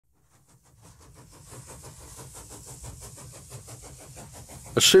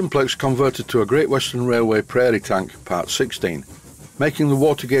A Simplex converted to a Great Western Railway Prairie tank, part 16, making the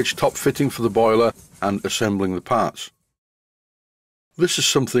water gauge top fitting for the boiler and assembling the parts. This is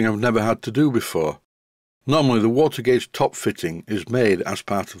something I've never had to do before. Normally the water gauge top fitting is made as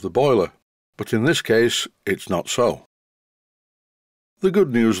part of the boiler, but in this case it's not so. The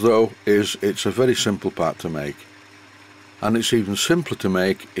good news though is it's a very simple part to make, and it's even simpler to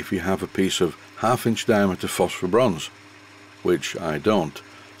make if you have a piece of 1/2-inch diameter phosphor bronze, which I don't,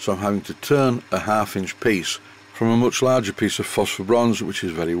 so I'm having to turn a 1/2-inch piece from a much larger piece of phosphor bronze, which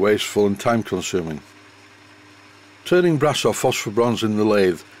is very wasteful and time consuming. Turning brass or phosphor bronze in the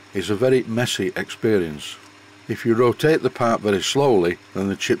lathe is a very messy experience. If you rotate the part very slowly, then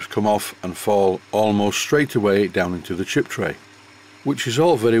the chips come off and fall almost straight away down into the chip tray, which is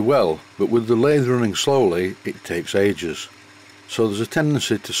all very well, but with the lathe running slowly it takes ages, so there's a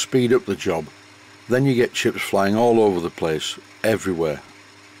tendency to speed up the job. Then you get chips flying all over the place, everywhere.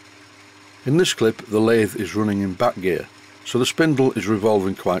 In this clip the lathe is running in back gear, so the spindle is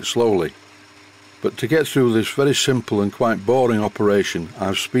revolving quite slowly. But to get through this very simple and quite boring operation,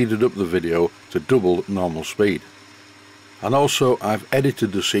 I've speeded up the video to double normal speed. And also I've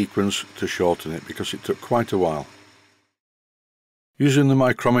edited the sequence to shorten it because it took quite a while. Using the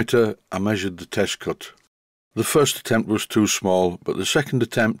micrometer, I measured the test cut. The first attempt was too small, but the second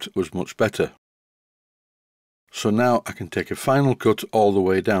attempt was much better. So now I can take a final cut all the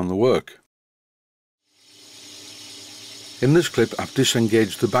way down the work. In this clip I've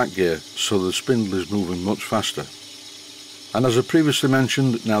disengaged the back gear so the spindle is moving much faster. And as I previously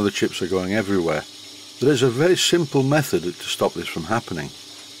mentioned, now the chips are going everywhere. There is a very simple method to stop this from happening.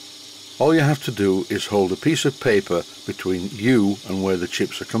 All you have to do is hold a piece of paper between you and where the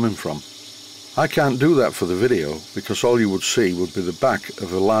chips are coming from. I can't do that for the video because all you would see would be the back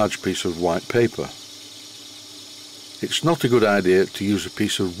of a large piece of white paper. It's not a good idea to use a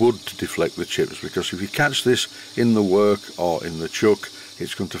piece of wood to deflect the chips, because if you catch this in the work or in the chuck,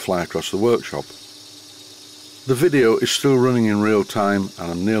 it's going to fly across the workshop. The video is still running in real time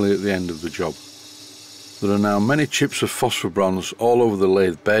and I'm nearly at the end of the job. There are now many chips of phosphor bronze all over the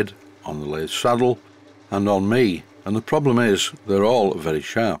lathe bed, on the lathe saddle and on me, and the problem is they're all very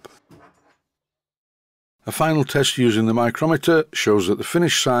sharp. A final test using the micrometer shows that the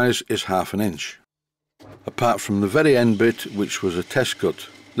finished size is 1/2 inch. Apart from the very end bit, which was a test cut.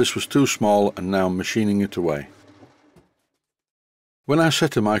 This was too small and now I'm machining it away. When I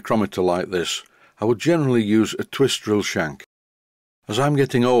set a micrometer like this, I would generally use a twist drill shank. As I'm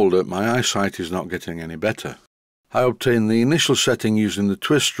getting older, my eyesight is not getting any better. I obtain the initial setting using the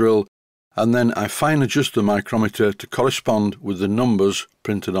twist drill, and then I fine adjust the micrometer to correspond with the numbers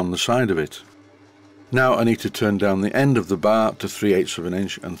printed on the side of it. Now I need to turn down the end of the bar to 3/8 of an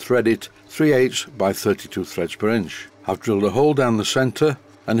inch and thread it 3/8 by 32 threads per inch. I've drilled a hole down the centre,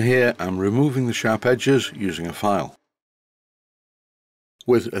 and here I'm removing the sharp edges using a file.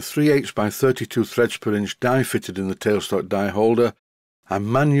 With a 3/8 by 32 threads per inch die fitted in the tailstock die holder,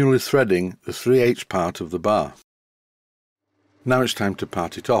 I'm manually threading the 3/8 part of the bar. Now it's time to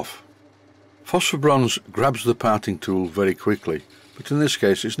part it off. Phosphor bronze grabs the parting tool very quickly, but in this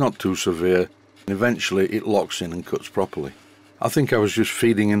case it's not too severe. Eventually it locks in and cuts properly. I think I was just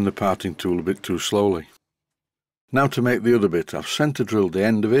feeding in the parting tool a bit too slowly. Now to make the other bit, I've centre drilled the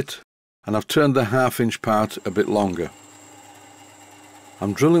end of it and I've turned the 1/2 inch part a bit longer.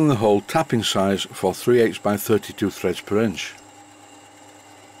 I'm drilling the hole tapping size for 3/8 by 32 threads per inch.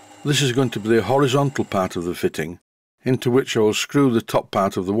 This is going to be the horizontal part of the fitting, into which I will screw the top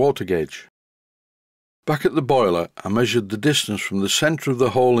part of the water gauge. Back at the boiler, I measured the distance from the centre of the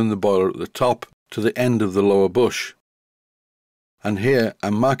hole in the boiler at the top to the end of the lower bush. And here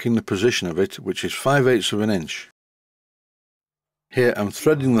I'm marking the position of it, which is 5/8 of an inch. Here I'm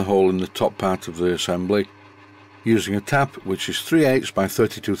threading the hole in the top part of the assembly, using a tap which is 3/8 by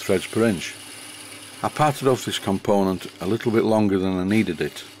 32 threads per inch. I parted off this component a little bit longer than I needed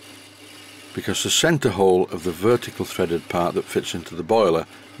it, because the centre hole of the vertical threaded part that fits into the boiler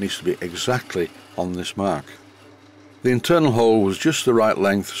needs to be exactly on this mark. The internal hole was just the right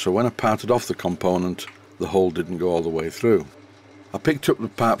length, so when I parted off the component, the hole didn't go all the way through. I picked up the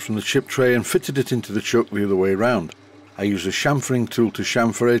part from the chip tray and fitted it into the chuck the other way round. I used a chamfering tool to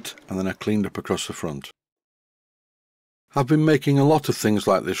chamfer it, and then I cleaned up across the front. I've been making a lot of things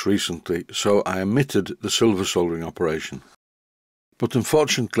like this recently, so I omitted the silver soldering operation. But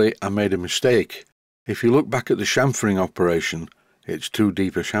unfortunately I made a mistake. If you look back at the chamfering operation, it's too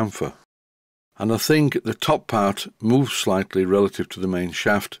deep a chamfer. And I think the top part moved slightly relative to the main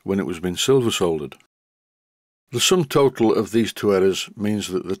shaft when it was being silver soldered. The sum total of these two errors means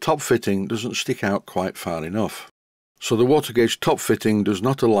that the top fitting doesn't stick out quite far enough. so the water gauge top fitting does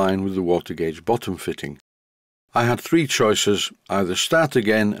not align with the water gauge bottom fitting. I had three choices: either start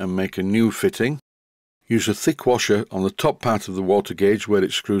again and make a new fitting, use a thick washer on the top part of the water gauge where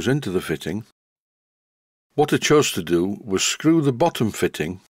it screws into the fitting. What I chose to do was screw the bottom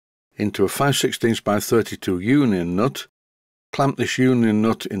fitting into a 5/16 by 32 union nut, clamp this union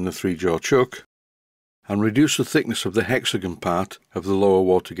nut in the 3-jaw chuck, and reduce the thickness of the hexagon part of the lower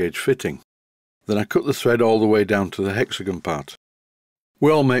water gauge fitting. Then I cut the thread all the way down to the hexagon part.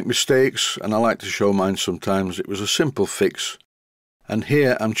 We all make mistakes, and I like to show mine sometimes. It was a simple fix, and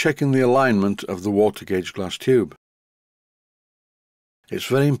here I'm checking the alignment of the water gauge glass tube. It's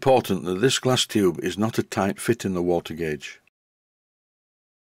very important that this glass tube is not a tight fit in the water gauge.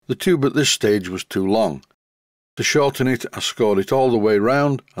 The tube at this stage was too long. To shorten it, I scored it all the way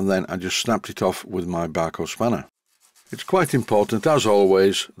round, and then I just snapped it off with my Barco spanner. It's quite important, as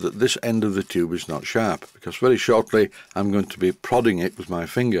always, that this end of the tube is not sharp, because very shortly I'm going to be prodding it with my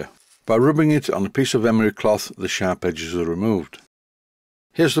finger. By rubbing it on a piece of emery cloth, the sharp edges are removed.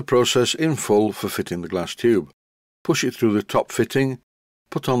 Here's the process in full for fitting the glass tube. Push it through the top fitting,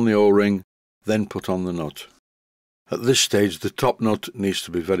 put on the O-ring, then put on the nut. At this stage the top nut needs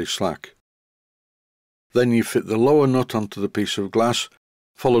to be very slack. Then you fit the lower nut onto the piece of glass,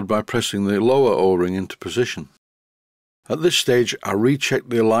 followed by pressing the lower O-ring into position. At this stage I recheck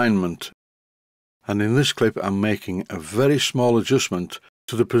the alignment, and in this clip I'm making a very small adjustment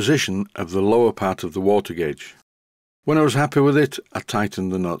to the position of the lower part of the water gauge. When I was happy with it, I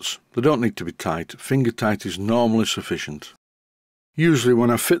tightened the nuts. They don't need to be tight, finger tight is normally sufficient. Usually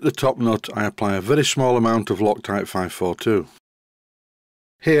when I fit the top nut I apply a very small amount of Loctite 542.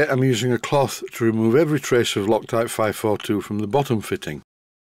 Here I'm using a cloth to remove every trace of Loctite 542 from the bottom fitting.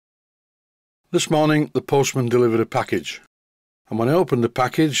 This morning the postman delivered a package, and when I opened the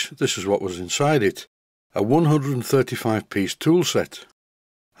package this is what was inside it: a 135-piece tool set.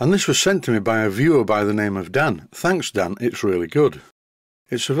 And this was sent to me by a viewer by the name of Dan. Thanks Dan, it's really good.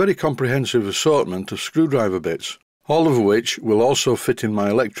 It's a very comprehensive assortment of screwdriver bits, all of which will also fit in my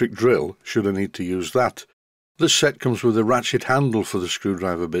electric drill should I need to use that. This set comes with a ratchet handle for the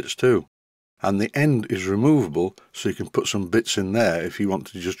screwdriver bits too, and the end is removable so you can put some bits in there if you want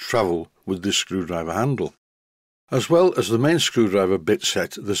to just travel with this screwdriver handle. As well as the main screwdriver bit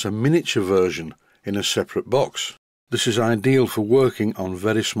set, there's a miniature version in a separate box. This is ideal for working on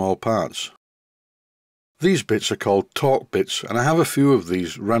very small parts. These bits are called torque bits, and I have a few of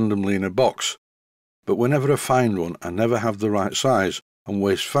these randomly in a box, but whenever I find one I never have the right size and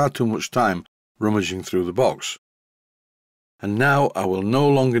waste far too much time rummaging through the box. And now I will no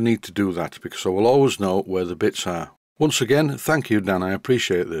longer need to do that because I will always know where the bits are. Once again, thank you Dan, I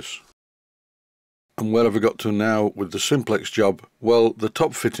appreciate this. And where have I got to now with the Simplex job? Well, the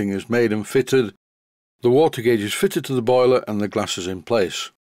top fitting is made and fitted, the water gauge is fitted to the boiler and the glass is in place.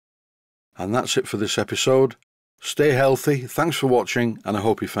 And that's it for this episode. Stay healthy, thanks for watching, and I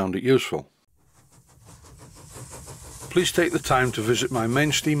hope you found it useful. Please take the time to visit my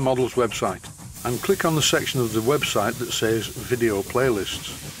Mainsteam Models website and click on the section of the website that says Video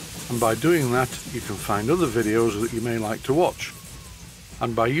Playlists. And by doing that, you can find other videos that you may like to watch.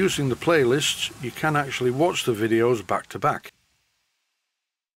 And by using the playlists, you can actually watch the videos back to back.